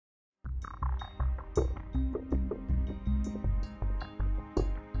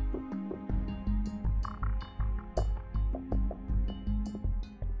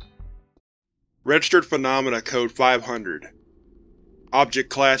Registered Phenomena Code 500. Object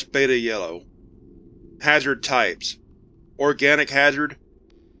Class Beta Yellow. Hazard Types: Organic Hazard,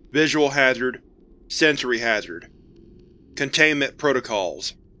 Visual Hazard, Sensory Hazard. Containment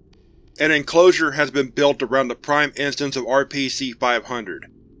Protocols: An enclosure has been built around the prime instance of RPC-500.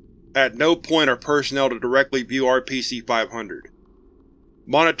 At no point are personnel to directly view RPC-500.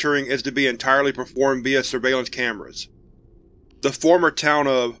 Monitoring is to be entirely performed via surveillance cameras. The former town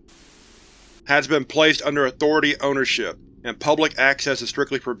of has been placed under Authority ownership, and public access is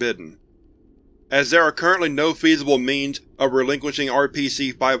strictly forbidden. As there are currently no feasible means of relinquishing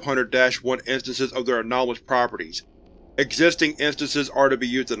RPC-500-1 instances of their anomalous properties, existing instances are to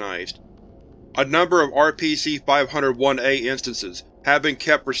be euthanized. A number of RPC-501-A instances have been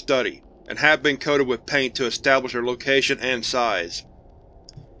kept for study, and have been coated with paint to establish their location and size.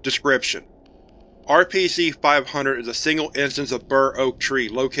 Description: RPC-500 is a single instance of Bur Oak tree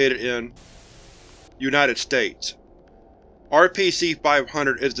located in United States.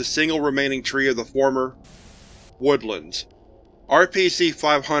 RPC-500 is the single remaining tree of the former woodlands.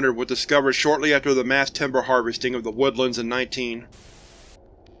 RPC-500 was discovered shortly after the mass timber harvesting of the woodlands in 19.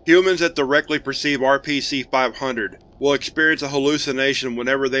 Humans that directly perceive RPC-500 will experience a hallucination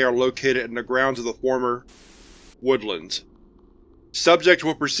whenever they are located in the grounds of the former woodlands. Subjects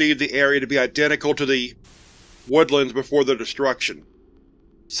will perceive the area to be identical to the woodlands before their destruction.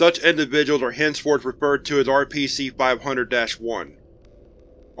 Such individuals are henceforth referred to as RPC-500-1.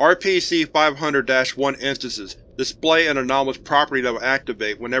 RPC-500-1 instances display an anomalous property that will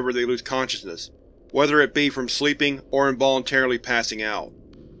activate whenever they lose consciousness, whether it be from sleeping or involuntarily passing out.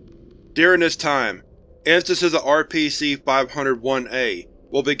 During this time, instances of RPC-500-1-A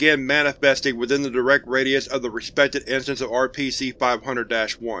will begin manifesting within the direct radius of the respected instance of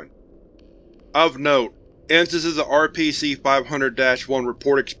RPC-500-1. Of note, instances of RPC-500-1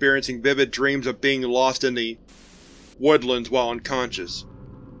 report experiencing vivid dreams of being lost in the woodlands while unconscious.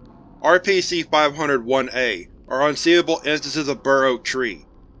 RPC-500-1-A are unseeable instances of Bur Oak tree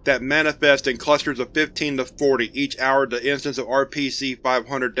that manifest in clusters of 15 to 40 each hour the instance of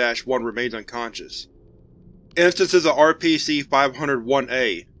RPC-500-1 remains unconscious. Instances of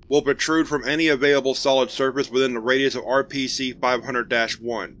RPC-500-1-A will protrude from any available solid surface within the radius of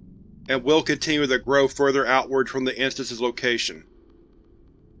RPC-500-1, and will continue to grow further outwards from the instance's location.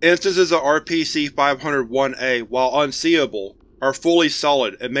 Instances of RPC-500-1-A, while unseeable, are fully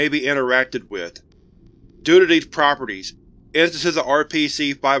solid and may be interacted with. Due to these properties, instances of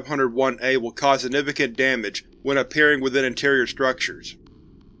RPC-500-1-A will cause significant damage when appearing within interior structures.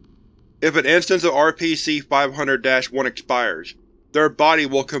 If an instance of RPC-500-1 expires, their body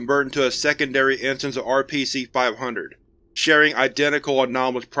will convert into a secondary instance of RPC-500, sharing identical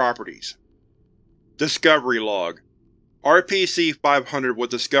anomalous properties. Discovery Log: RPC-500 was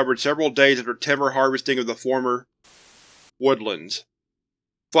discovered several days after timber harvesting of the former woodlands.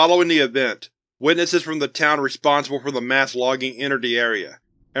 Following the event, witnesses from the town responsible for the mass logging entered the area,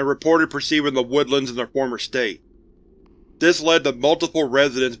 and reported perceiving the woodlands in their former state. This led to multiple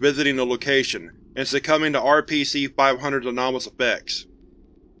residents visiting the location and succumbing to RPC-500's anomalous effects.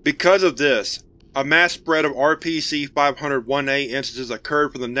 Because of this, a mass spread of RPC-500-1-A instances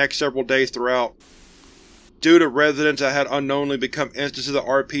occurred for the next several days throughout, due to residents that had unknowingly become instances of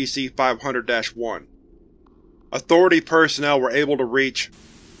RPC-500-1. Authority personnel were able to reach,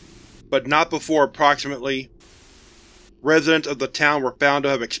 but not before approximately, residents of the town were found to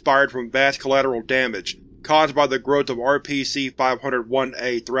have expired from vast collateral damage caused by the growth of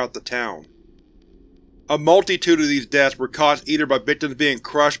RPC-500-1-A throughout the town. A multitude of these deaths were caused either by victims being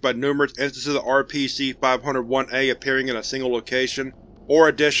crushed by numerous instances of RPC-500-1-A appearing in a single location, or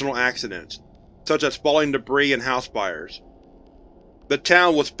additional accidents, such as falling debris and house fires. The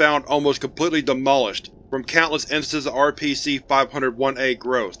town was found almost completely demolished from countless instances of RPC-500-1-A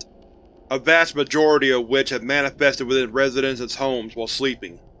growth, a vast majority of which had manifested within residents' homes while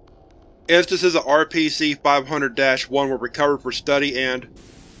sleeping. Instances of RPC-500-1 were recovered for study and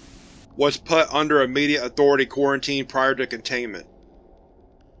was put under immediate Authority quarantine prior to containment.